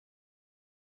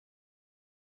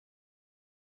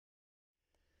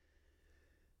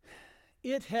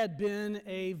It had been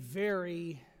a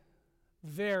very,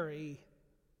 very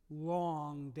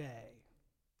long day.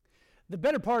 The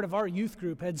better part of our youth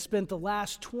group had spent the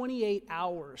last 28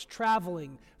 hours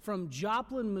traveling from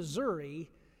Joplin,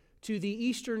 Missouri to the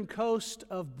eastern coast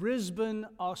of Brisbane,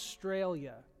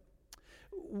 Australia.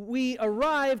 We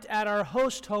arrived at our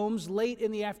host homes late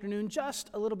in the afternoon, just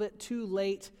a little bit too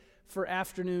late for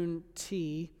afternoon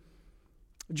tea.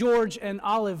 George and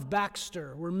Olive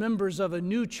Baxter were members of a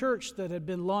new church that had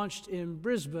been launched in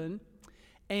Brisbane,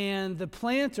 and the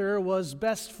planter was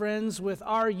best friends with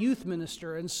our youth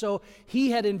minister, and so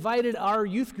he had invited our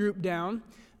youth group down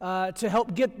to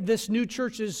help get this new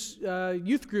church's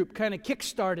youth group kind of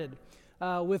kick-started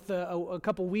with a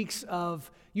couple weeks of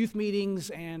youth meetings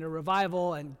and a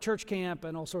revival and church camp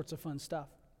and all sorts of fun stuff.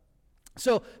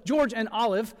 So George and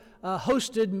Olive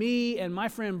hosted me and my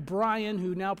friend Brian,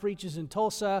 who now preaches in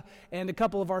Tulsa, and a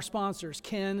couple of our sponsors,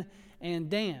 Ken and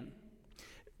Dan.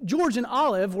 George and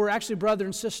Olive were actually brother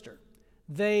and sister.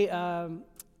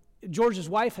 George's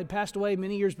wife had passed away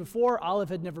many years before. Olive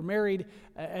had never married,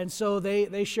 and so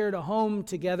they shared a home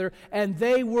together, and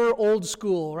they were old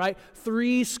school, right?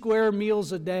 3 square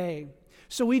meals a day.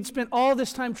 So we'd spent all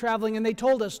this time traveling, and they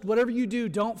told us, whatever you do,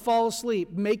 don't fall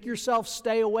asleep. Make yourself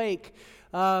stay awake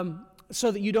so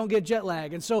that you don't get jet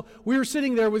lag. And so we were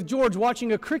sitting there with George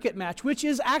watching a cricket match, which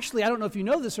is actually, I don't know if you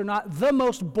know this or not, the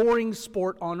most boring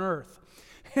sport on earth.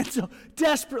 And so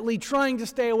desperately trying to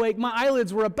stay awake, my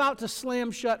eyelids were about to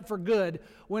slam shut for good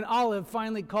when Olive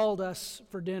finally called us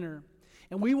for dinner.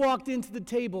 And we walked into the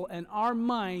table, and our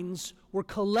minds were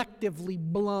collectively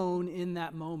blown in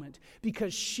that moment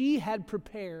because she had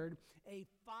prepared a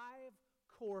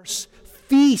 5-course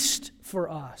feast for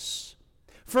us.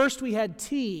 First, we had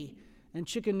tea and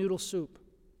chicken noodle soup.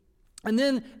 And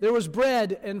then there was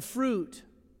bread and fruit.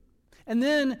 And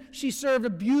then she served a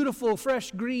beautiful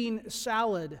fresh green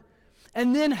salad.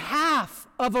 And then half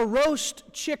of a roast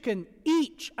chicken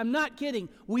each. I'm not kidding.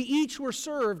 We each were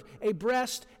served a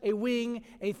breast, a wing,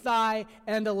 a thigh,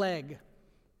 and a leg,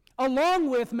 along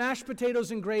with mashed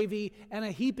potatoes and gravy and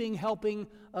a heaping helping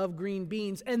of green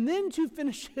beans. And then to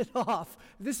finish it off,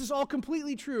 this is all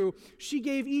completely true, she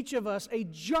gave each of us a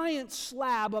giant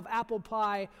slab of apple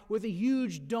pie with a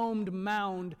huge domed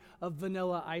mound of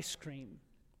vanilla ice cream.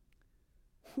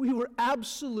 We were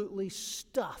absolutely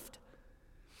stuffed.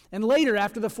 And later,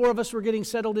 after the 4 of us were getting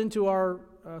settled into our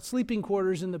sleeping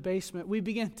quarters in the basement, we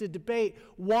began to debate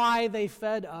why they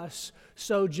fed us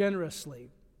so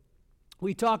generously.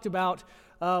 We talked about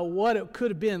what it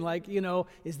could have been. Like,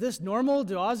 is this normal?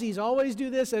 Do Aussies always do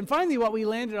this? And finally what we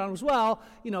landed on was, well,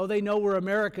 they know we're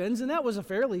Americans. And that was a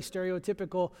fairly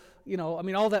stereotypical,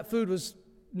 all that food was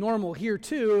normal here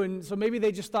too. And so maybe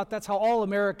they just thought that's how all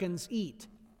Americans eat.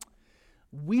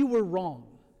 We were wrong.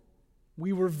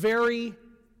 We were very,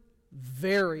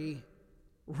 very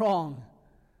wrong.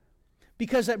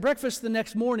 Because at breakfast the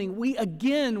next morning, we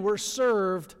again were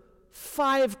served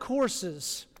 5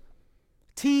 courses.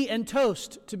 Tea and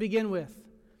toast to begin with.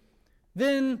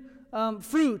 Then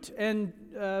fruit and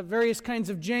various kinds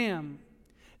of jam.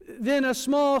 Then a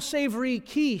small savory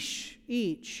quiche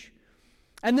each.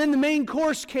 And then the main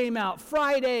course came out,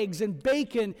 fried eggs and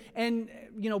bacon and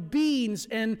beans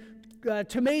and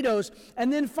tomatoes.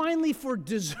 And then finally for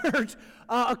dessert,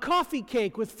 a coffee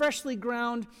cake with freshly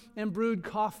ground and brewed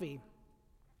coffee.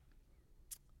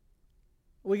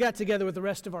 We got together with the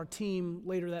rest of our team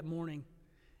later that morning,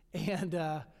 and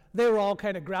they were all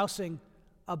kind of grousing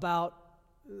about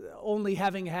only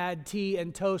having had tea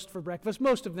and toast for breakfast.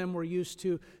 Most of them were used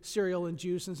to cereal and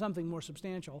juice and something more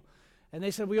substantial. And they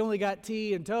said, we only got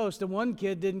tea and toast, and one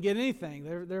kid didn't get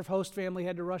anything. Their host family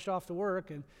had to rush off to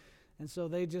work, and so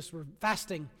they just were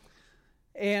fasting.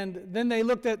 And then they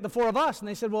looked at the 4 of us, and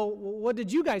they said, well, what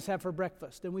did you guys have for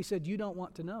breakfast? And we said, you don't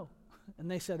want to know.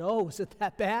 And they said, oh, is it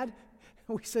that bad?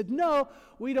 And we said, no,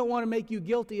 we don't want to make you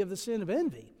guilty of the sin of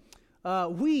envy.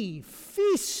 We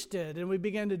feasted, and we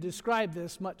began to describe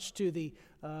this much to the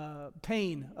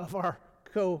pain of our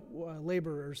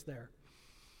co-laborers there.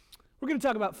 We're going to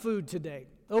talk about food today.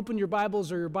 Open your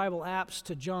Bibles or your Bible apps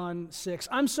to John 6.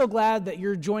 I'm so glad that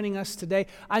you're joining us today.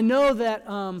 I know that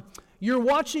you're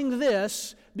watching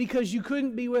this because you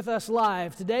couldn't be with us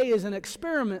live. Today is an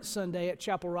experiment Sunday at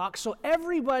Chapel Rock, so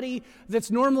everybody that's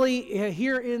normally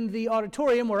here in the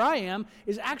auditorium where I am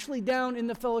is actually down in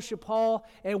the fellowship hall,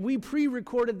 and we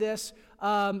pre-recorded this,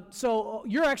 so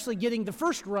you're actually getting the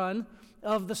first run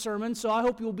of the sermon, so I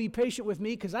hope you'll be patient with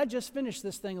me because I just finished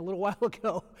this thing a little while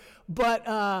ago.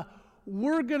 But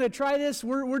we're going to try this.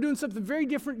 We're doing something very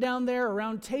different down there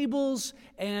around tables,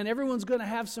 and everyone's going to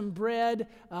have some bread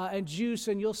and juice,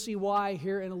 and you'll see why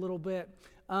here in a little bit.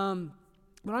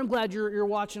 But I'm glad you're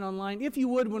watching online. If you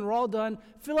would, when we're all done,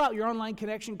 fill out your online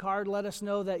connection card. Let us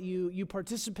know that you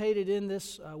participated in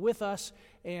this with us.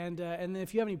 And then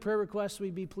if you have any prayer requests,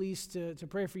 we'd be pleased to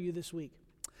pray for you this week.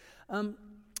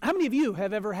 How many of you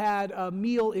have ever had a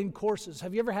meal in courses?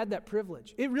 Have you ever had that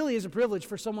privilege? It really is a privilege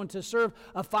for someone to serve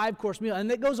a 5-course meal.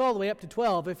 And it goes all the way up to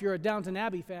 12. If you're a Downton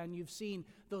Abbey fan, you've seen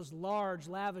those large,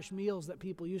 lavish meals that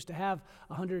people used to have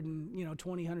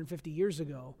 120, 150 years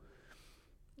ago.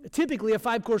 Typically, a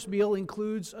 5-course meal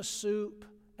includes a soup,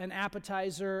 an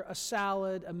appetizer, a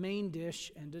salad, a main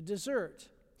dish, and a dessert.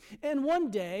 And one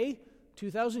day,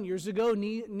 2,000 years ago,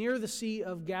 near the Sea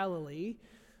of Galilee,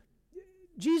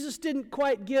 Jesus didn't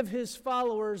quite give his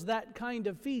followers that kind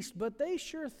of feast, but they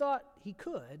sure thought he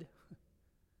could.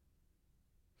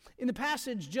 In the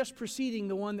passage just preceding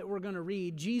the one that we're going to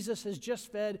read, Jesus has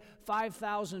just fed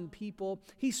 5,000 people.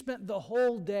 He spent the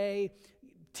whole day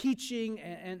teaching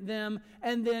them,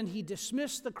 and then he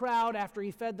dismissed the crowd after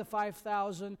he fed the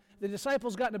 5,000. The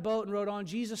disciples got in a boat and rowed on.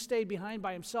 Jesus stayed behind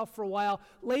by himself for a while.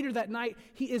 Later that night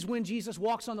is when Jesus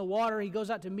walks on the water. He goes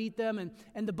out to meet them,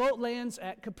 and the boat lands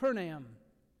at Capernaum.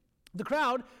 The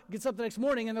crowd gets up the next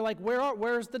morning and they're like,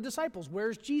 where's the disciples?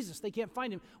 Where's Jesus? They can't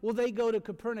find him. Well, they go to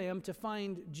Capernaum to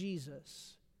find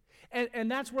Jesus.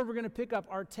 And that's where we're going to pick up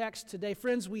our text today.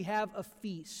 Friends, we have a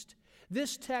feast.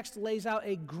 This text lays out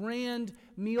a grand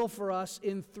meal for us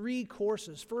in 3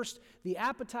 courses. First, the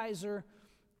appetizer,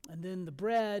 and then the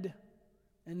bread,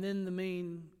 and then the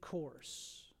main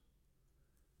course.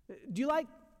 Do you like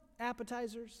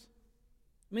appetizers?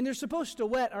 I mean, they're supposed to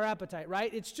whet our appetite,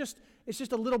 right? It's just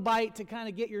a little bite to kind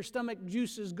of get your stomach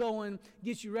juices going,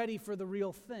 get you ready for the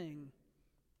real thing.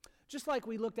 Just like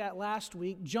we looked at last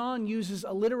week, John uses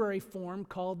a literary form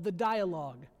called the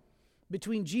dialogue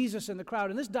between Jesus and the crowd.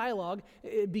 And this dialogue,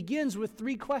 it begins with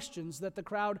 3 questions that the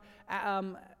crowd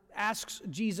asks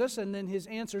Jesus and then his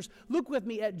answers. Look with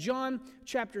me at John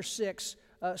chapter 6,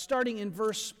 starting in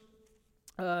verse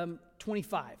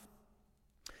 25.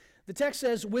 The text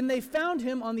says, "When they found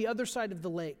him on the other side of the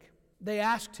lake, they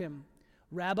asked him,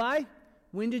 'Rabbi,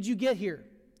 when did you get here?'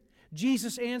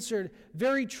 Jesus answered,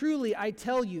 'Very truly, I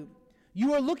tell you,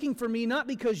 you are looking for me not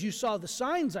because you saw the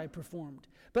signs I performed,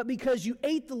 but because you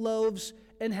ate the loaves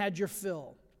and had your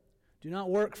fill. Do not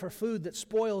work for food that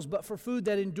spoils, but for food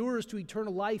that endures to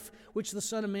eternal life, which the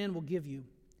Son of Man will give you.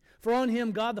 For on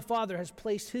him God the Father has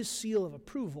placed his seal of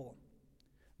approval.'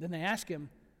 Then they ask him,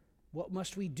 'What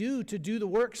must we do to do the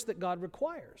works that God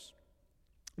requires?'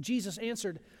 Jesus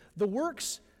answered, the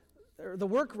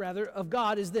work of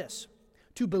God is this,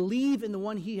 to believe in the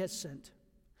one he has sent.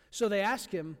 So they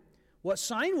ask him, 'What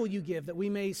sign will you give that we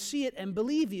may see it and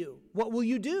believe you? What will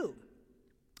you do?'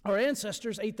 'Our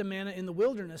ancestors ate the manna in the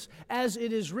wilderness. As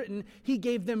it is written, he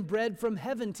gave them bread from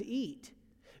heaven to eat.'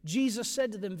 Jesus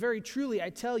said to them, 'Very truly, I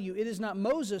tell you, it is not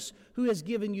Moses who has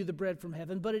given you the bread from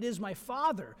heaven, but it is my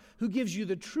Father who gives you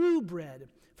the true bread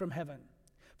from heaven.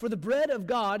 For the bread of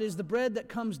God is the bread that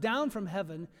comes down from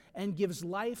heaven and gives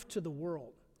life to the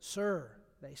world. Sir,'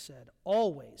 they said,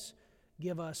 'always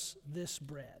give us this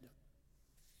bread.'"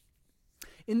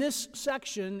 In this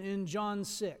section in John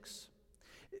 6,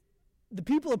 the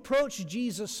people approached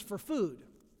Jesus for food.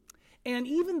 And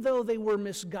even though they were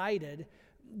misguided,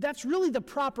 that's really the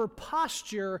proper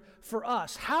posture for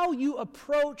us. How you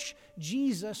approach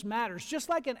Jesus matters. Just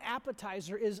like an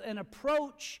appetizer is an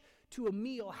approach to a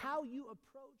meal, how you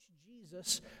approach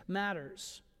Jesus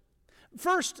matters.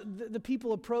 First, the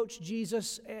people approach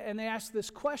Jesus and they ask this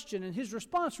question, and his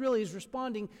response really is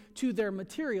responding to their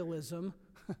materialism.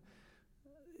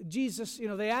 Jesus,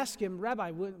 they ask him,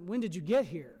 "Rabbi, when did you get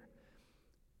here?"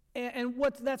 And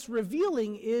what that's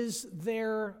revealing is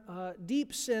their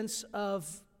deep sense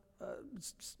of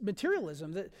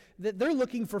materialism, that they're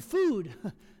looking for food.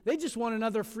 They just want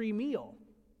another free meal.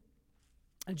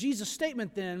 And Jesus'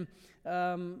 statement then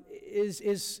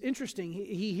is interesting.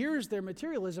 He hears their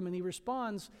materialism and he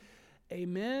responds,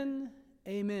 "Amen,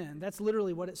 amen." That's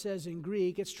literally what it says in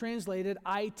Greek. It's translated,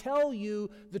 "I tell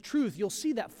you the truth." You'll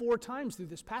see that 4 times through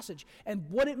this passage. And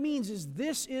what it means is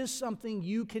this is something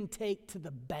you can take to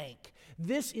the bank.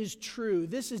 This is true.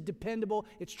 This is dependable.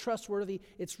 It's trustworthy.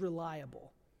 It's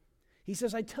reliable. He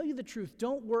says, "I tell you the truth.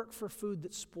 Don't work for food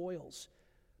that spoils,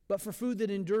 but for food that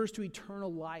endures to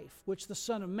eternal life, which the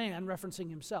Son of Man," referencing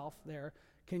himself there,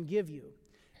 "can give you."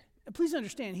 And please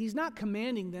understand, he's not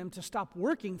commanding them to stop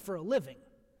working for a living.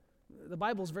 The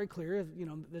Bible is very clear.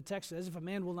 The text says, "If a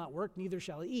man will not work, neither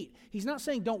shall he eat." He's not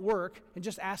saying don't work and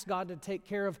just ask God to take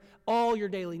care of all your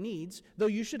daily needs, though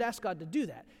you should ask God to do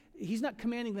that. He's not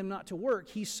commanding them not to work.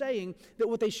 He's saying that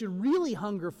what they should really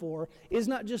hunger for is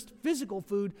not just physical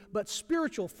food, but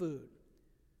spiritual food.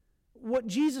 what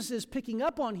Jesus is picking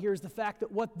up on here is the fact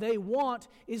that what they want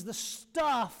is the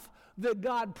stuff that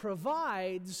God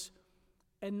provides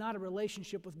and not a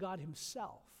relationship with God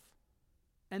himself.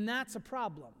 And that's a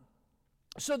problem.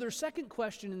 So their second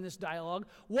question in this dialogue,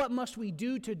 what must we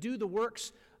do to do the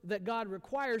works that God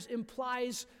requires,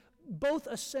 implies both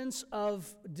a sense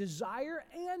of desire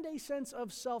and a sense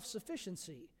of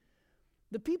self-sufficiency.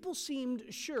 The people seemed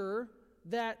sure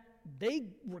that they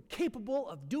were capable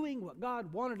of doing what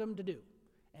God wanted them to do.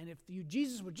 And if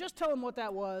Jesus would just tell them what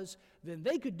that was, then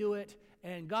they could do it,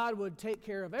 and God would take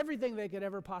care of everything they could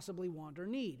ever possibly want or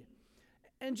need.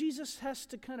 And Jesus has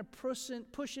to kind of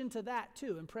push into that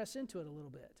too and press into it a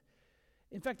little bit.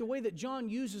 In fact, the way that John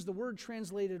uses the word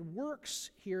translated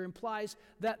works here implies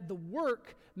that the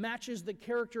work matches the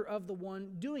character of the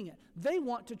one doing it. They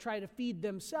want to try to feed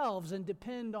themselves and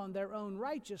depend on their own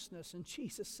righteousness. And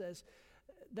Jesus says,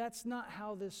 that's not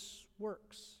how this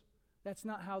works. That's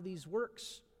not how these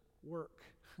works work.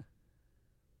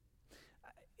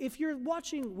 If you're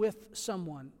watching with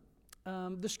someone,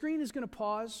 the screen is going to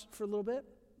pause for a little bit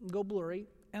and go blurry.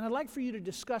 And I'd like for you to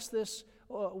discuss this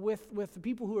with the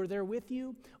people who are there with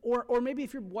you, or maybe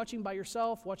if you're watching by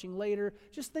yourself, watching later,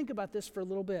 just think about this for a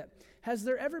little bit. Has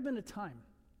there ever been a time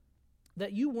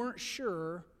that you weren't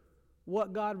sure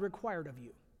what God required of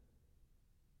you?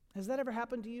 Has that ever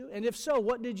happened to you? And if so,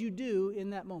 what did you do in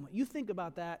that moment? You think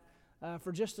about that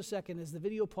for just a second as the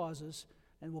video pauses,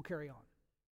 and we'll carry on.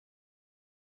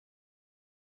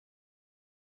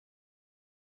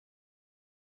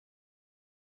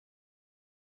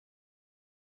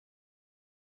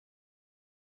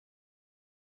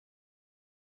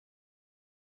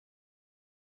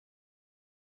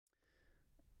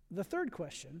 The third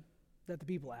question that the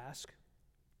people ask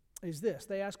is this.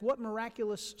 They ask, what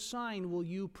miraculous sign will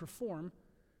you perform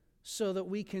so that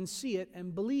we can see it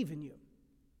and believe in you?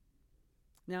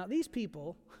 Now, these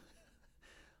people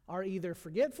are either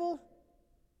forgetful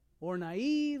or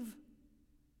naive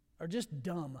or just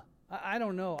dumb. I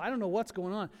don't know. I don't know what's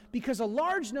going on. Because a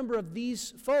large number of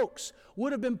these folks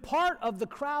would have been part of the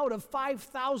crowd of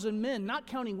 5,000 men, not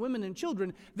counting women and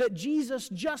children, that Jesus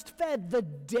just fed the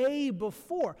day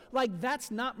before. Like,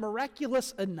 that's not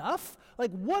miraculous enough?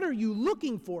 Like, what are you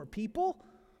looking for, people?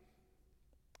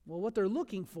 Well, what they're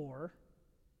looking for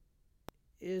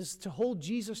is to hold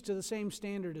Jesus to the same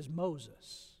standard as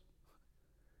Moses.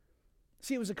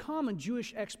 See, it was a common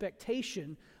Jewish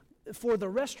expectation for the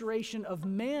restoration of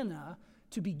manna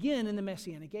to begin in the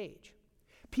Messianic age.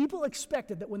 People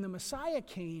expected that when the Messiah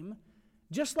came,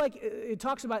 just like it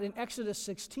talks about in Exodus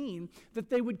 16, that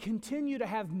they would continue to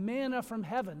have manna from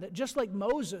heaven, that just like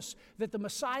Moses, that the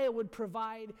Messiah would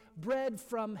provide bread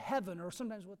from heaven, or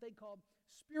sometimes what they called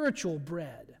spiritual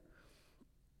bread.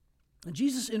 And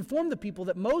Jesus informed the people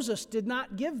that Moses did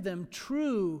not give them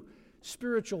true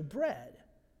spiritual bread.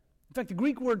 In fact, the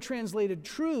Greek word translated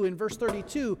true in verse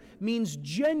 32 means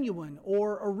genuine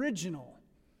or original.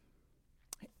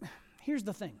 Here's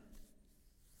the thing.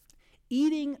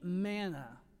 Eating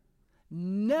manna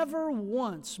never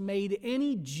once made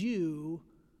any Jew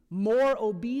more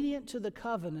obedient to the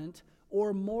covenant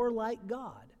or more like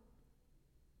God.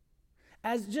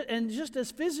 Just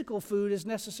as physical food is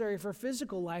necessary for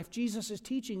physical life, Jesus is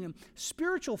teaching them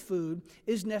spiritual food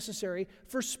is necessary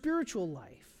for spiritual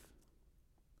life.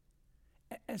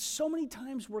 And so many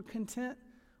times we're content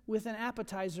with an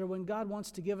appetizer when God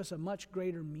wants to give us a much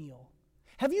greater meal.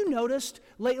 Have you noticed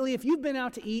lately, if you've been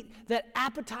out to eat, that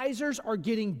appetizers are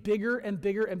getting bigger and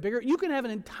bigger and bigger? You can have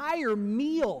an entire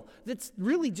meal that's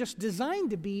really just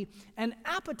designed to be an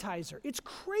appetizer. It's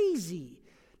crazy.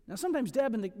 Now, sometimes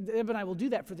Deb and I will do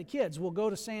that for the kids. We'll go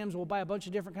to Sam's, we'll buy a bunch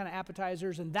of different kind of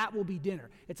appetizers, and that will be dinner.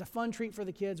 It's a fun treat for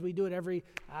the kids. We do it every,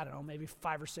 maybe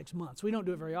 5 or 6 months. We don't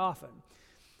do it very often.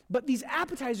 But these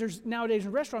appetizers nowadays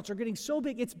in restaurants are getting so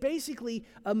big, it's basically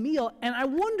a meal. And I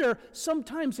wonder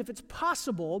sometimes if it's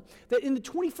possible that in the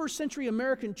 21st century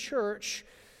American church,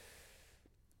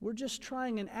 we're just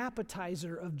trying an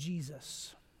appetizer of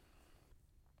Jesus.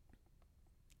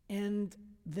 And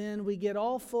then we get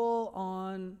all full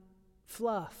on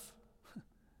fluff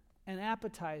and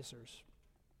appetizers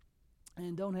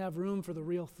and don't have room for the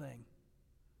real thing.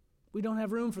 We don't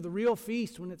have room for the real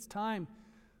feast when it's time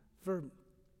for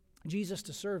Jesus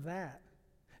to serve that.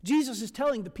 Jesus is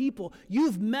telling the people,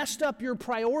 you've messed up your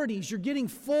priorities. You're getting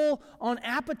full on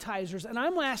appetizers. And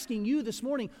I'm asking you this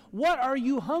morning, what are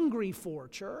you hungry for,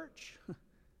 church?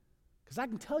 Because I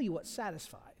can tell you what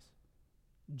satisfies.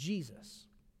 Jesus.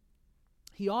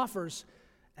 He offers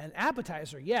An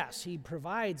appetizer, yes, he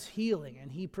provides healing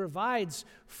and he provides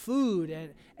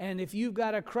food. And if you've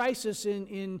got a crisis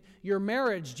in your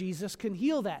marriage, Jesus can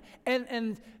heal that.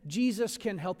 And Jesus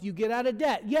can help you get out of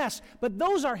debt, yes, but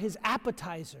those are his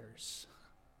appetizers.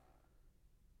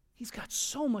 He's got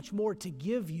so much more to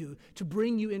give you, to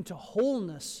bring you into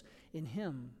wholeness in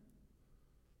him.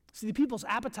 See, the people's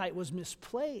appetite was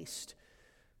misplaced,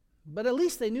 but at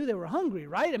least they knew they were hungry,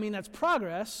 right? I mean, that's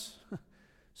progress.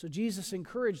 So Jesus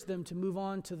encouraged them to move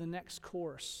on to the next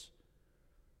course.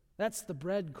 That's the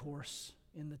bread course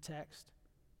in the text.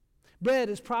 Bread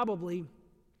is probably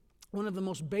one of the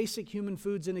most basic human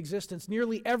foods in existence.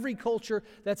 Nearly every culture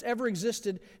that's ever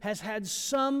existed has had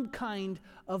some kind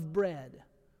of bread.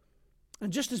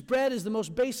 And just as bread is the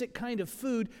most basic kind of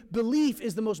food, belief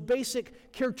is the most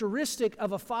basic characteristic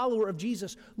of a follower of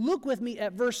Jesus. Look with me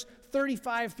at verse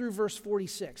 35 through verse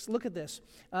 46. Look at this.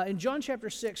 In John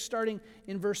chapter 6, starting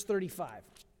in verse 35.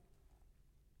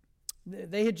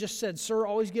 They had just said, "Sir,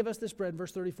 always give us this bread,"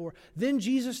 verse 34. Then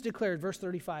Jesus declared, verse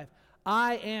 35,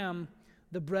 "I am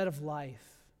the bread of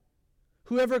life.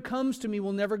 Whoever comes to me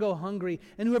will never go hungry,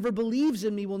 and whoever believes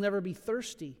in me will never be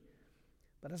thirsty.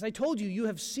 But as I told you, you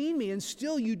have seen me, and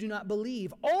still you do not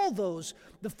believe. All those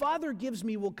the Father gives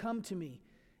me will come to me,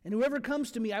 and whoever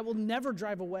comes to me I will never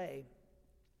drive away.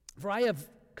 For I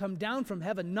have come down from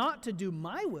heaven not to do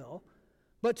my will,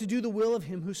 but to do the will of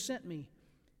him who sent me.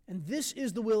 And this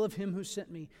is the will of him who sent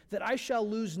me, that I shall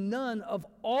lose none of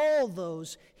all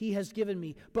those he has given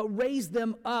me, but raise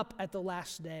them up at the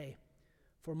last day.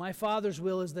 For my Father's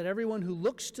will is that everyone who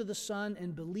looks to the Son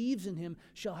and believes in him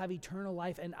shall have eternal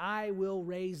life, and I will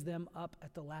raise them up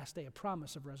at the last day," a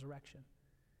promise of resurrection.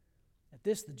 At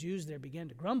this, the Jews there began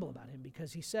to grumble about him,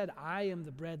 because he said, "I am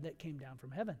the bread that came down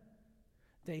from heaven."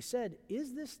 They said,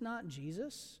 "Is this not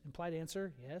Jesus?" Implied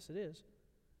answer, "Yes, it is.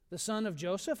 The son of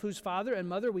Joseph, whose father and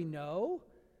mother we know.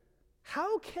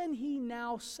 How can he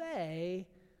now say,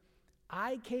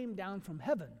 'I came down from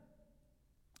heaven'?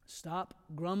 Stop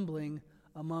grumbling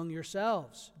among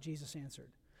yourselves," Jesus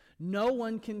answered. "No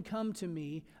one can come to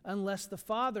me unless the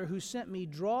Father who sent me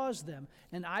draws them,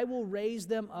 and I will raise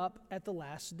them up at the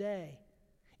last day.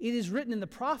 It is written in the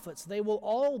prophets, they will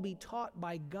all be taught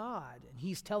by God." And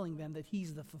he's telling them that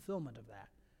he's the fulfillment of that.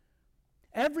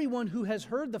 "Everyone who has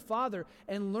heard the Father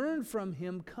and learned from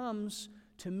him comes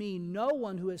to me. No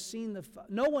one has seen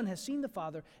the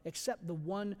Father except the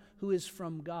one who is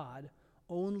from God.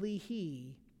 Only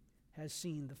he has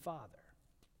seen the Father."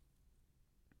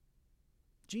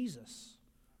 Jesus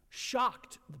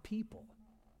shocked the people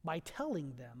by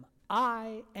telling them,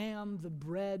 "I am the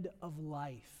bread of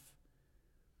life."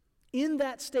 In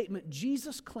that statement,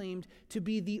 Jesus claimed to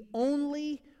be the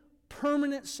only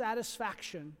permanent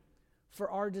satisfaction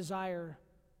for our desire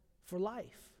for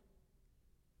life.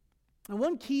 And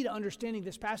one key to understanding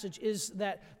this passage is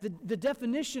that the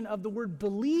definition of the word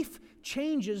belief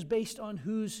changes based on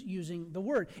who's using the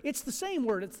word. It's the same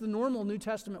word. It's the normal New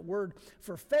Testament word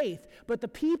for faith. But the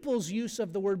people's use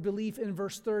of the word belief in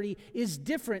verse 30 is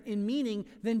different in meaning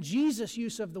than Jesus'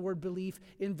 use of the word belief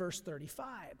in verse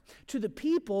 35. To the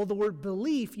people, the word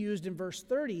belief used in verse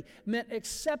 30 meant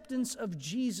acceptance of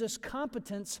Jesus'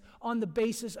 competence on the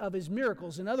basis of his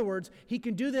miracles. In other words, he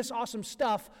can do this awesome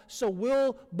stuff, so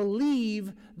we'll believe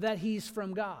that he's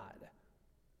from God.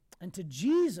 And to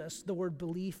Jesus, the word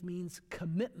belief means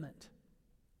commitment.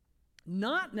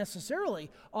 Not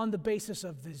necessarily on the basis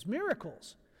of his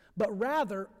miracles, but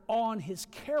rather on his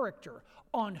character,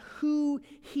 on who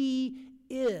he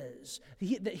is.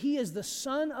 That he is the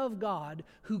Son of God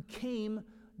who came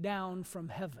down from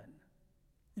heaven.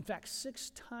 In fact,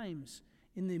 6 times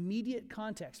in the immediate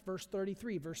context, verse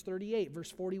 33, verse 38,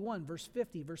 verse 41, verse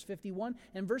 50, verse 51,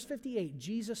 and verse 58,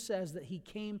 Jesus says that he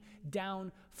came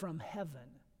down from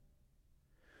heaven.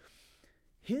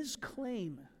 His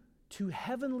claim to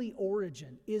heavenly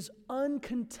origin is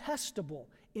uncontestable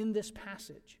in this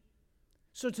passage.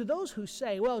 So to those who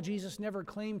say, well, Jesus never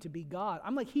claimed to be God,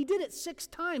 I'm like, he did it 6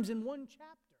 times in one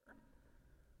chapter.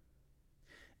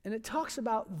 And it talks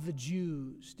about the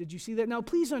Jews. Did you see that? Now,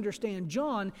 please understand,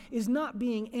 John is not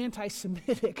being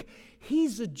anti-Semitic.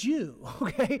 He's a Jew,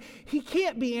 okay? He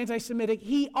can't be anti-Semitic.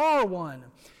 He are one.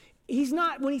 He's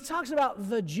not, when he talks about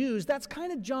the Jews, that's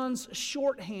kind of John's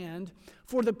shorthand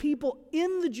for the people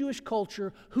in the Jewish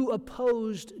culture who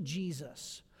opposed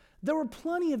Jesus. There were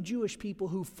plenty of Jewish people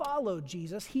who followed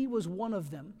Jesus. He was one of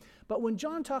them. But when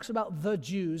John talks about the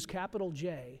Jews, capital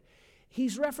J,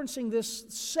 he's referencing this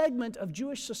segment of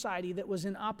Jewish society that was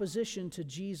in opposition to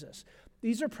Jesus.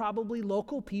 These are probably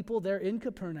local people there in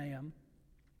Capernaum.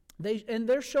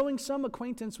 They're showing some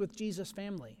acquaintance with Jesus'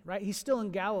 family, right? He's still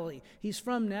in Galilee. He's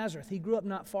from Nazareth. He grew up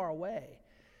not far away.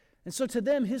 And so to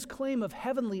them, his claim of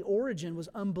heavenly origin was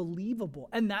unbelievable.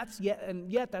 And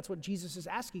yet that's what Jesus is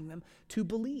asking them to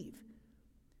believe.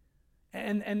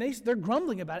 And they're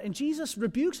grumbling about it. And Jesus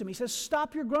rebukes them. He says,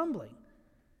 stop your grumbling.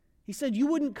 He said, you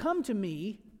wouldn't come to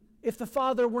me if the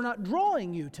Father were not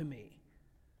drawing you to me.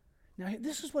 Now,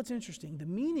 this is what's interesting. The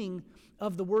meaning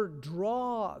of the word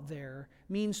draw there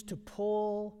means to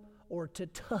pull or to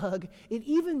tug. It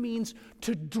even means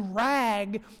to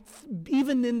drag,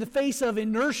 even in the face of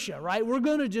inertia, right? We're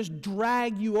going to just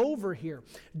drag you over here.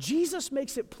 Jesus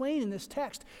makes it plain in this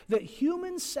text that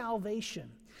human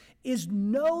salvation is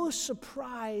no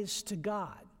surprise to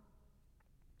God.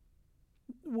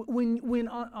 When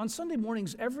on Sunday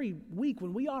mornings every week,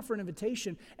 when we offer an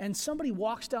invitation and somebody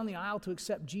walks down the aisle to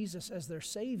accept Jesus as their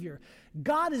Savior,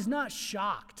 God is not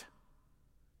shocked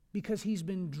because he's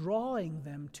been drawing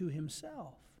them to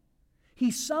himself. He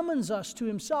summons us to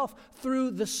himself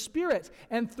through the Spirit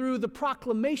and through the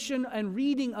proclamation and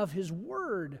reading of his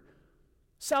word.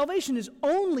 Salvation is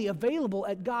only available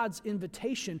at God's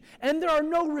invitation, and there are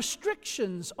no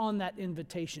restrictions on that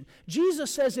invitation. Jesus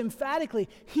says emphatically,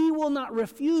 he will not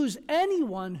refuse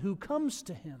anyone who comes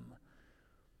to him.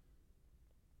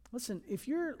 Listen, if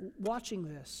you're watching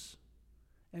this,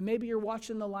 and maybe you're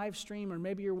watching the live stream, or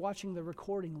maybe you're watching the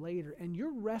recording later, and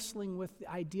you're wrestling with the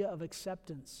idea of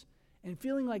acceptance, and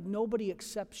feeling like nobody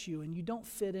accepts you and you don't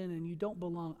fit in and you don't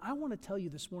belong, I want to tell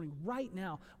you this morning, right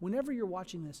now, whenever you're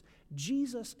watching this,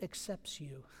 Jesus accepts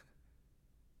you.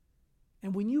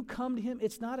 And when you come to him,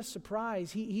 it's not a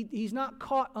surprise. He's not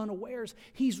caught unawares.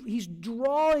 He's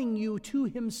drawing you to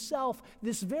himself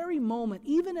this very moment.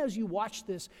 Even as you watch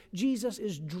this, Jesus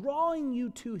is drawing you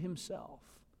to himself.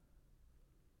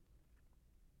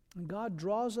 And God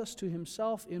draws us to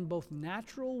himself in both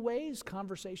natural ways,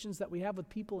 conversations that we have with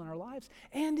people in our lives,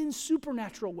 and in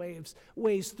supernatural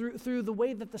ways through the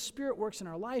way that the Spirit works in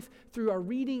our life, through our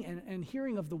reading and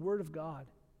hearing of the Word of God.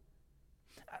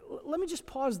 Let me just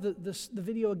pause the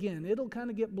video again. It'll kind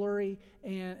of get blurry,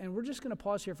 and we're just going to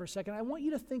pause here for a second. I want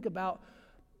you to think about,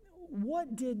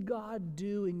 what did God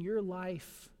do in your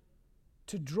life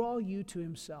to draw you to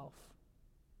himself?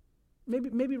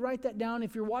 Maybe write that down.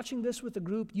 If you're watching this with a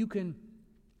group, you can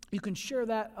share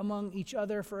that among each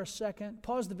other for a second.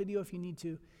 Pause the video if you need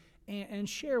to, and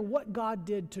share what God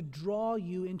did to draw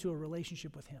you into a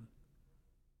relationship with him.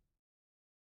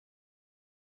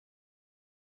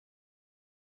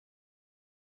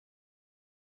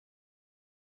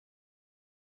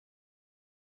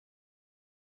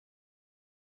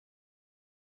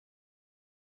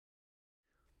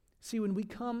 See, when we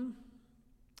come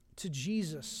to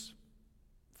Jesus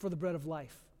for the bread of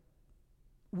life,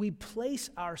 we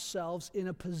place ourselves in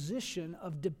a position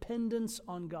of dependence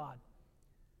on God.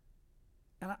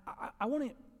 And I want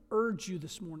to urge you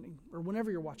this morning, or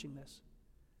whenever you're watching this,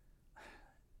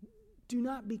 do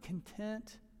not be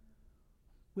content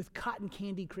with cotton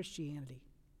candy Christianity.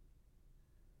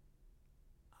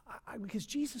 Because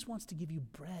Jesus wants to give you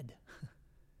bread.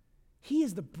 He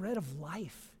is the bread of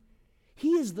life.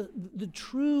 He is the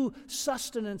true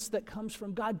sustenance that comes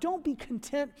from God. Don't be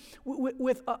content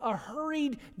with a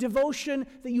hurried devotion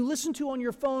that you listen to on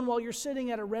your phone while you're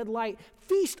sitting at a red light.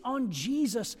 Feast on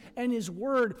Jesus and his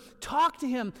word. Talk to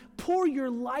him. Pour your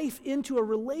life into a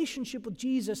relationship with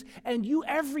Jesus, and you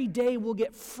every day will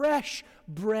get fresh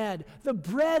bread, the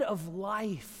bread of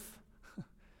life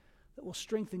that will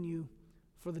strengthen you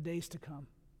for the days to come.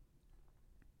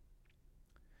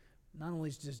 Not only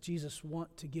does Jesus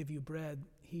want to give you bread,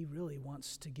 he really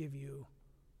wants to give you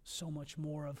so much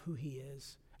more of who he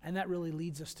is. And that really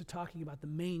leads us to talking about the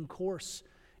main course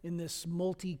in this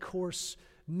multi-course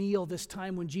meal, this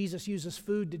time when Jesus uses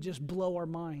food to just blow our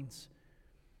minds.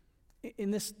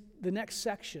 In the next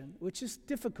section, which is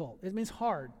difficult, it means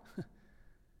hard,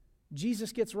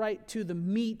 Jesus gets right to the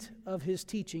meat of his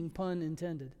teaching, pun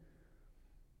intended.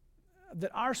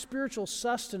 That our spiritual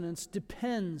sustenance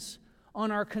depends on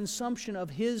our consumption of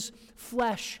his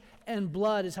flesh and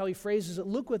blood, is how he phrases it.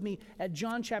 Look with me at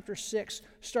John chapter 6,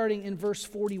 starting in verse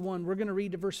 41. We're going to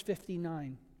read to verse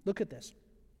 59. Look at this.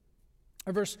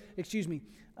 Verse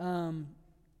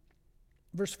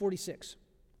 46.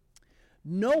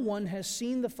 No one has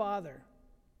seen the Father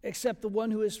except the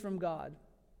one who is from God.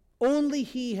 Only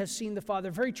he has seen the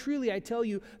Father. Very truly, I tell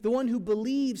you, the one who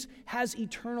believes has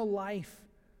eternal life.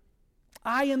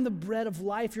 I am the bread of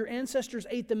life. Your ancestors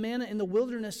ate the manna in the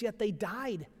wilderness, yet they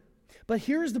died. But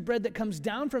here is the bread that comes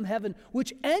down from heaven,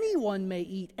 which anyone may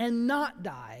eat and not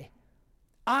die.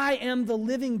 I am the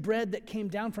living bread that came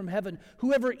down from heaven.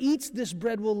 Whoever eats this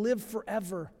bread will live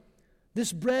forever.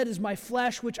 This bread is my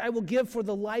flesh, which I will give for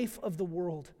the life of the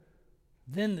world."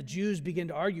 Then the Jews began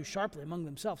to argue sharply among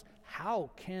themselves,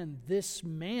 "How can this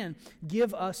man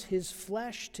give us his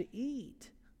flesh to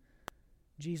eat?"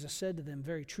 Jesus said to them,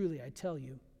 "Very truly, I tell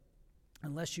you,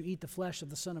 unless you eat the flesh of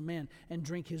the Son of Man and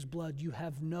drink his blood, you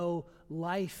have no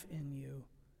life in you.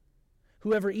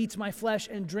 Whoever eats my flesh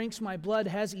and drinks my blood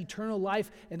has eternal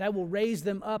life, and I will raise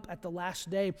them up at the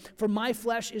last day. For my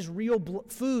flesh is real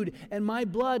food, and my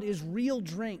blood is real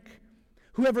drink.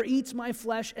 Whoever eats my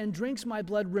flesh and drinks my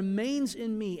blood remains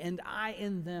in me, and I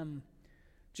in them.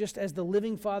 Just as the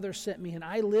living Father sent me, and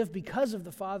I live because of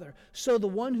the Father, so the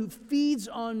one who feeds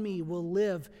on me will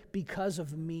live because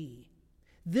of me.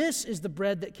 This is the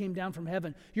bread that came down from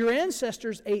heaven. Your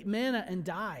ancestors ate manna and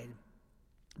died.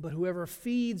 But whoever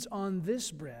feeds on this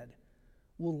bread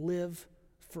will live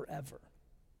forever."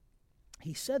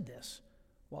 He said this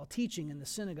while teaching in the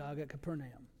synagogue at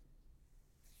Capernaum.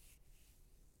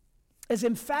 As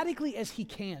emphatically as he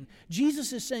can,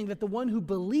 Jesus is saying that the one who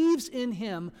believes in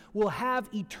him will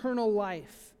have eternal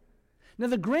life. Now,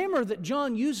 the grammar that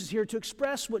John uses here to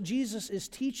express what Jesus is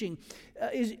teaching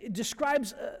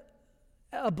describes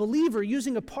a believer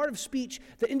using a part of speech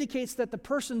that indicates that the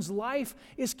person's life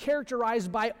is characterized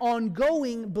by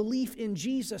ongoing belief in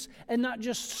Jesus and not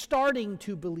just starting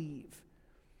to believe.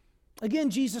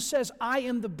 Again, Jesus says, "I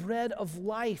am the bread of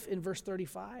life" in verse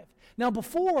 35. Now,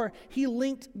 before, he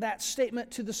linked that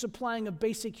statement to the supplying of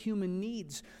basic human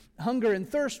needs. Hunger and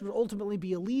thirst would ultimately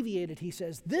be alleviated, he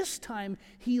says. This time,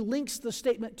 he links the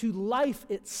statement to life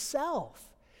itself.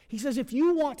 He says, if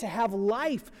you want to have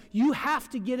life, you have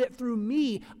to get it through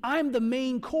me. I'm the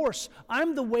main course.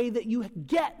 I'm the way that you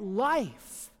get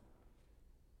life.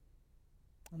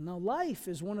 Now, life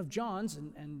is one of John's,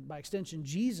 and by extension,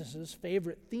 Jesus'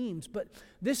 favorite themes. But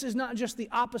this is not just the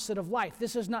opposite of life.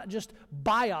 This is not just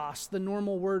bios, the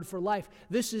normal word for life.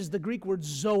 This is the Greek word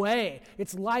zoe.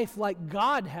 It's life like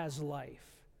God has life.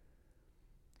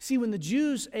 See, when the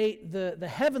Jews ate the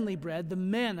heavenly bread, the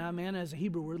manna is a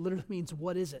Hebrew word, literally means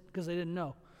what is it, because they didn't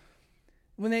know.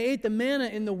 When they ate the manna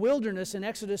in the wilderness in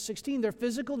Exodus 16, their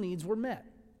physical needs were met.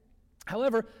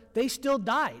 However, they still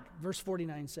died, verse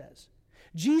 49 says.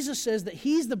 Jesus says that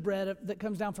he's the bread that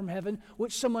comes down from heaven,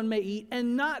 which someone may eat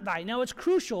and not die. Now, it's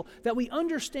crucial that we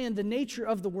understand the nature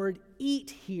of the word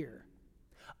eat here.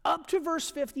 Up to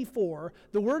verse 54,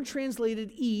 the word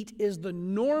translated eat is the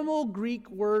normal Greek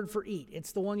word for eat.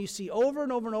 It's the one you see over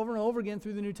and over and over and over again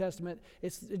through the New Testament.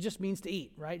 It just means to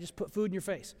eat, right? Just put food in your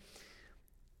face.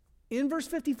 In verse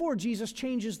 54, Jesus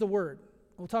changes the word.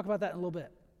 We'll talk about that in a little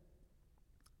bit.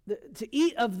 To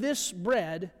eat of this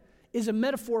bread is a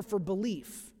metaphor for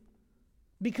belief,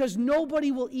 because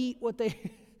nobody will eat what they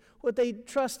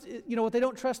trust, what they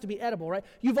don't trust to be edible, right?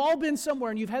 You've all been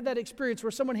somewhere and you've had that experience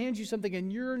where someone hands you something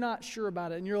and you're not sure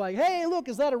about it, and you're like, "Hey, look,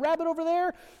 is that a rabbit over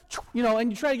there?"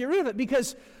 And you try to get rid of it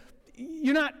because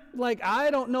you're not like, "I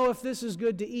don't know if this is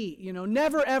good to eat."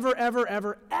 Never, ever, ever,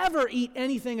 ever, ever eat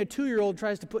anything a 2-year-old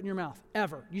tries to put in your mouth,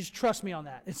 ever. You just trust me on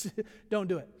that. Don't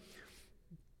do it.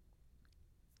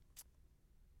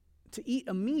 To eat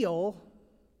a meal,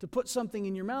 to put something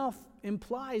in your mouth,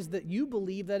 implies that you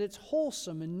believe that it's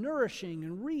wholesome and nourishing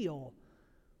and real.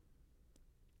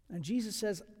 And Jesus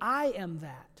says, I am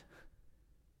that.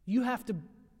 You have to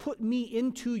put me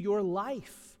into your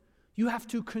life. You have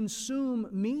to consume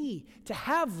me to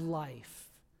have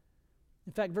life.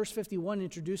 In fact, verse 51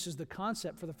 introduces the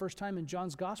concept for the first time in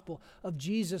John's gospel of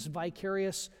Jesus'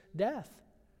 vicarious death.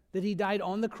 That he died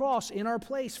on the cross in our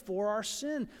place for our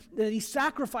sin. That he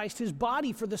sacrificed his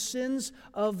body for the sins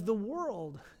of the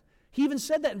world. He even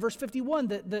said that in verse 51,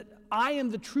 that I am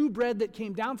the true bread that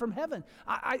came down from heaven.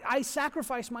 I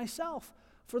sacrifice myself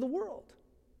for the world.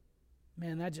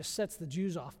 Man, that just sets the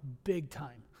Jews off big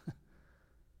time.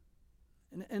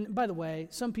 And by the way,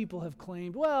 some people have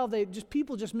claimed,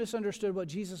 people just misunderstood what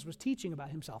Jesus was teaching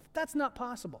about himself. That's not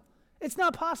possible. It's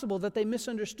not possible that they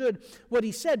misunderstood what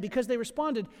he said, because they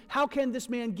responded, "How can this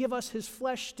man give us his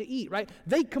flesh to eat?" Right?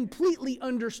 They completely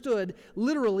understood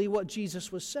literally what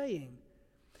Jesus was saying.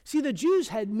 See, the Jews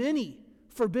had many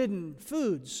forbidden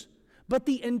foods, but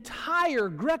the entire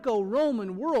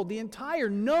Greco-Roman world, the entire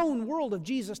known world of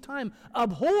Jesus' time,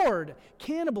 abhorred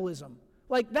cannibalism.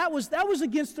 Like that was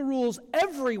against the rules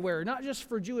everywhere, not just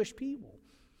for Jewish people.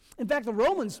 In fact, the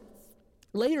Romans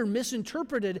later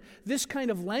misinterpreted this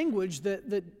kind of language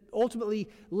that ultimately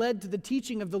led to the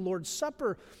teaching of the Lord's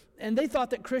Supper, and they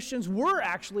thought that Christians were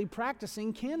actually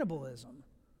practicing cannibalism.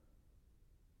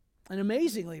 And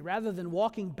amazingly, rather than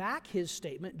walking back his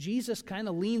statement, Jesus kind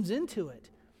of leans into it.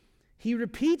 He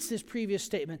repeats his previous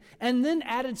statement and then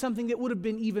added something that would have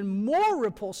been even more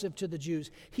repulsive to the Jews.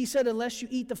 He said, unless you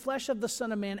eat the flesh of the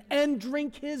Son of Man and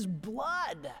drink his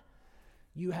blood,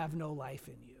 you have no life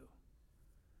in you.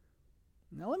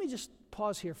 Now let me just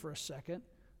pause here for a second.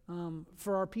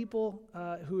 For our people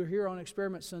who are here on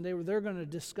Experiment Sunday, where they're going to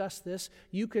discuss this,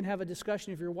 you can have a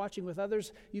discussion. If you're watching with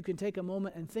others, you can take a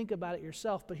moment and think about it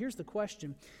yourself. But here's the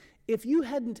question. If you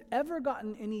hadn't ever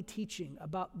gotten any teaching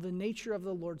about the nature of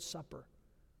the Lord's Supper,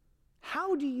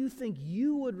 how do you think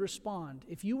you would respond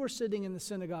if you were sitting in the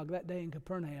synagogue that day in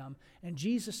Capernaum and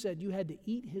Jesus said you had to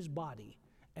eat his body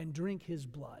and drink his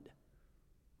blood?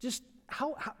 Just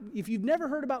how if you've never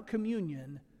heard about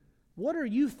communion, what are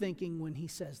you thinking when he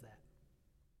says that?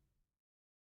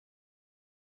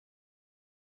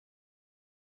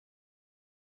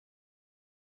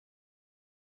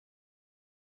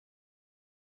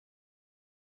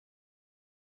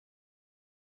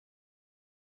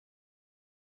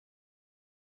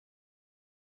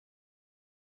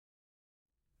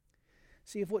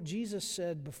 See, if what Jesus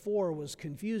said before was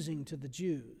confusing to the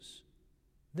Jews,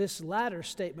 this latter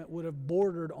statement would have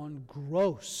bordered on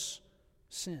gross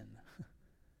sin.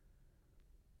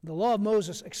 The law of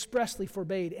Moses expressly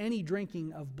forbade any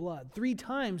drinking of blood. 3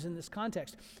 times in this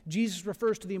context, Jesus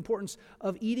refers to the importance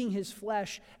of eating his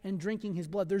flesh and drinking his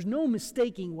blood. There's no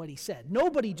mistaking what he said.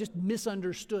 Nobody just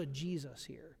misunderstood Jesus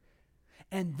here.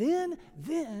 And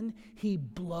then he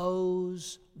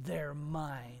blows their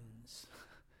minds.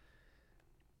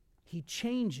 He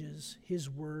changes his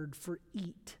word for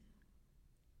eat.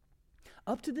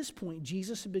 Up to this point,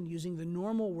 Jesus had been using the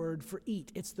normal word for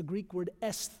eat. It's the Greek word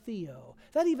estheo.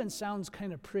 That even sounds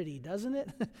kind of pretty, doesn't it?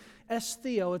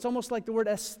 Estheo. It's almost like the word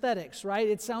aesthetics, right?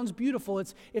 It sounds beautiful.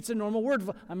 It's a normal word.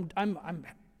 I'm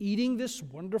eating this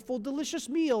wonderful, delicious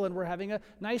meal, and we're having a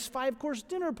nice 5-course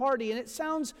dinner party, and it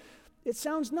sounds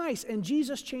nice. And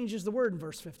Jesus changes the word in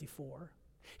verse 54.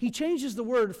 He changes the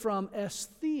word from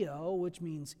estheo, which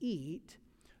means eat,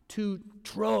 to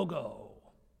trogo,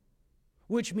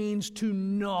 which means to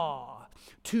gnaw,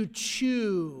 to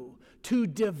chew, to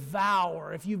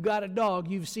devour. If you've got a dog,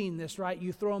 you've seen this, right?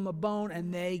 You throw them a bone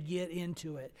and they get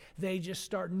into it. They just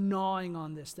start gnawing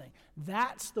on this thing.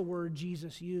 That's the word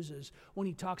Jesus uses when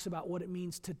he talks about what it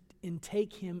means to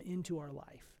intake him into our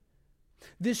life.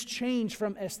 This change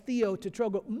from estheo to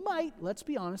trogo might, let's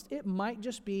be honest, it might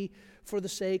just be for the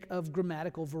sake of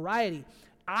grammatical variety.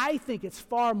 I think it's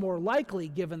far more likely,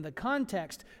 given the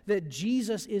context, that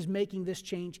Jesus is making this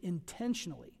change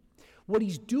intentionally. What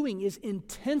he's doing is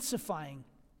intensifying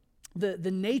the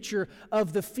nature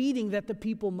of the feeding that the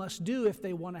people must do if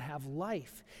they want to have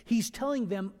life. He's telling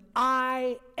them,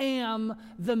 I am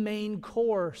the main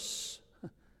course.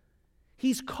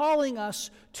 He's calling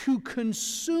us to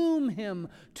consume him,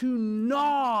 to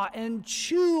gnaw and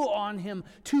chew on him,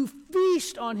 to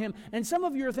feast on him. And some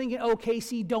of you are thinking, oh,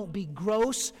 Casey, don't be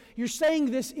gross. You're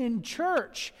saying this in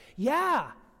church.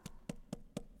 Yeah.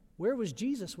 Where was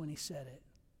Jesus when he said it?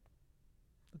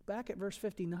 Look back at verse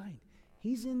 59.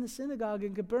 He's in the synagogue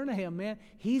in Capernaum, man.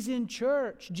 He's in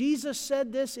church. Jesus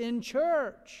said this in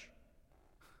church.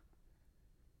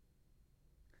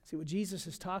 See, what Jesus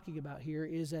is talking about here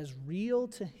is as real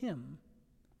to him,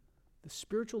 the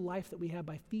spiritual life that we have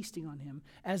by feasting on him,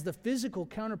 as the physical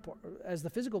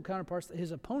counterparts that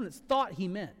his opponents thought he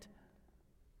meant.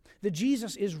 That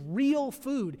Jesus is real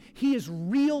food. He is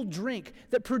real drink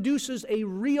that produces a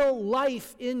real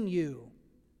life in you.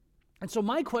 And so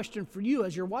my question for you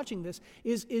as you're watching this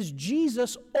is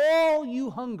Jesus all you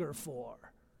hunger for?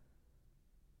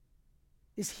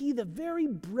 Is he the very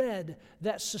bread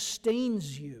that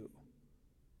sustains you?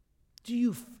 Do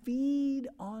you feed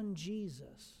on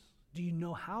Jesus? Do you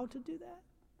know how to do that?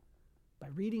 By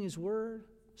reading his word,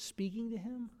 speaking to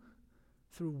him,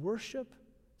 through worship,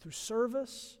 through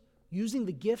service, using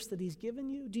the gifts that he's given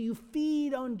you? Do you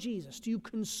feed on Jesus? Do you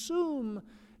consume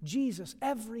Jesus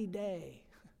every day?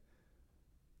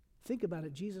 Think about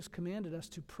it. Jesus commanded us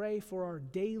to pray for our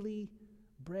daily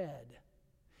bread.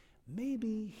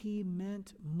 Maybe he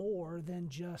meant more than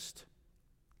just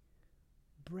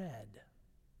bread.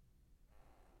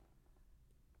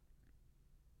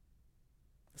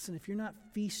 Listen, if you're not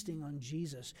feasting on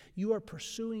Jesus, you are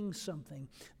pursuing something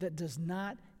that does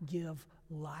not give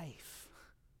life.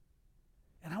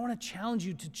 And I want to challenge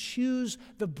you to choose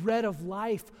the bread of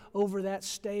life over that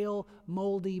stale,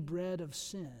 moldy bread of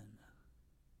sin.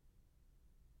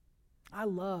 I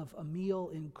love a meal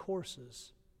in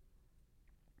courses.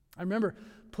 I remember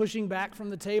pushing back from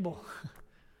the table.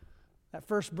 That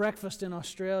first breakfast in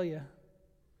Australia.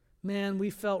 Man, we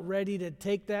felt ready to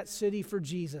take that city for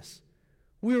Jesus.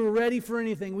 We were ready for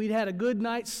anything. We'd had a good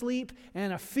night's sleep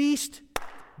and a feast.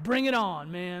 Bring it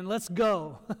on, man. Let's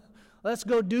go. Let's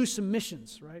go do some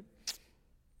missions, right?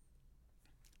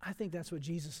 I think that's what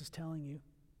Jesus is telling you.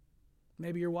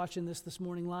 Maybe you're watching this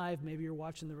morning live. Maybe you're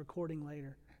watching the recording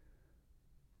later.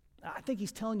 I think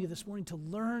he's telling you this morning to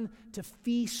learn to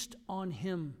feast on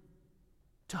him,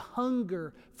 to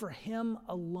hunger for him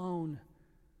alone.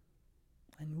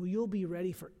 And you'll be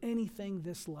ready for anything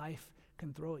this life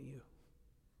can throw at you,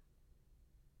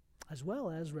 as well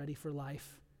as ready for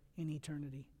life in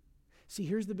eternity. See,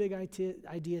 here's the big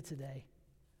idea today.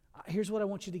 Here's what I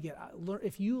want you to get.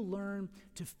 If you learn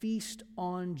to feast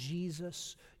on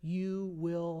Jesus, you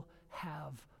will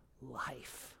have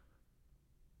life.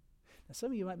 Now,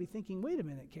 some of you might be thinking, wait a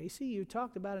minute, Casey, you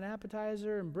talked about an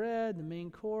appetizer and bread, the main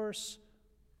course.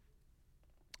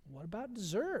 What about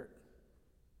dessert?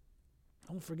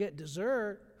 Don't forget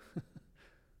dessert.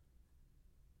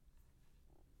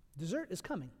 Dessert is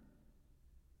coming.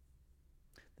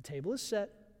 The table is set.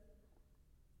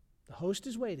 The host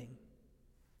is waiting.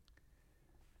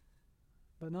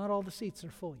 But not all the seats are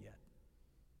full yet.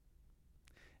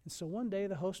 And so one day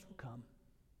the host will come.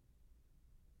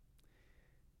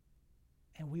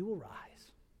 And we will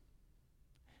rise.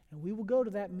 And we will go to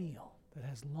that meal that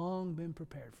has long been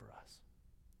prepared for us.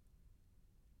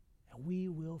 And we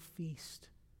will feast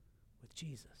with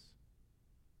Jesus.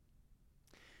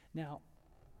 Now,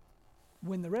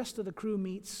 when the rest of the crew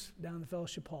meets down in the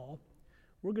fellowship hall,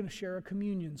 we're going to share a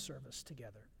communion service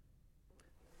together.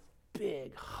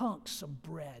 Big hunks of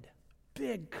bread,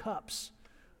 big cups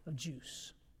of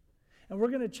juice. And we're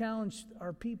going to challenge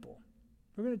our people.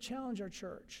 We're going to challenge our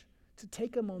church to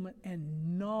take a moment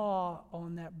and gnaw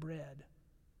on that bread.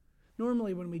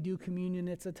 Normally when we do communion,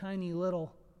 it's a tiny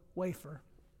little wafer.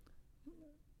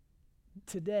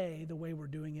 Today, the way we're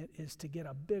doing it is to get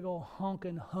a big old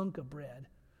honking hunk of bread.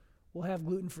 We'll have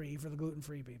gluten-free for the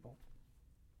gluten-free people.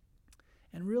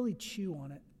 And really chew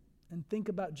on it and think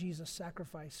about Jesus'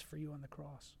 sacrifice for you on the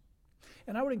cross.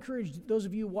 And I would encourage those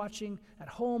of you watching at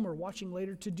home or watching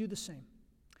later to do the same.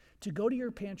 To go to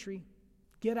your pantry,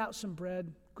 get out some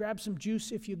bread, grab some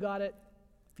juice if you got it.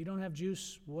 If you don't have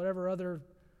juice, whatever other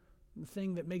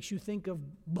thing that makes you think of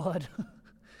blood.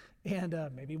 And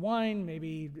maybe wine,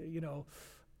 maybe,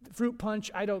 fruit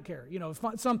punch, I don't care.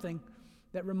 Something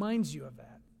that reminds you of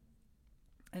that.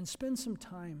 And spend some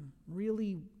time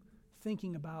really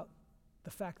thinking about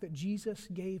the fact that Jesus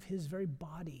gave his very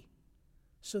body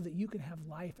so that you can have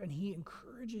life, and he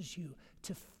encourages you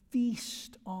to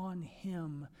feast on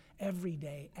him every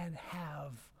day and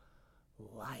have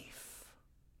life.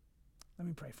 Let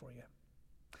me pray for you.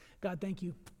 God, thank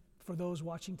you for those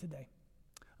watching today.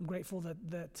 I'm grateful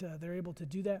that they're able to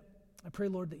do that. I pray,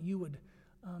 Lord, that you would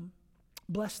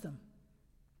bless them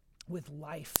with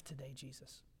life today,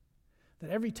 Jesus. That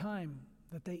every time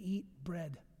that they eat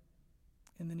bread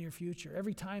in the near future,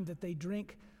 every time that they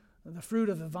drink the fruit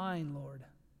of the vine, Lord,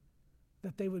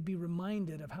 that they would be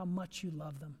reminded of how much you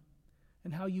love them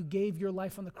and how you gave your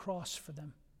life on the cross for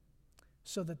them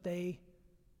so that they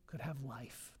could have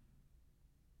life.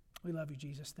 We love you,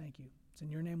 Jesus. Thank you. It's in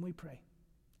your name we pray.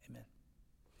 Amen.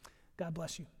 God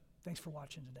bless you. Thanks for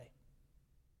watching today.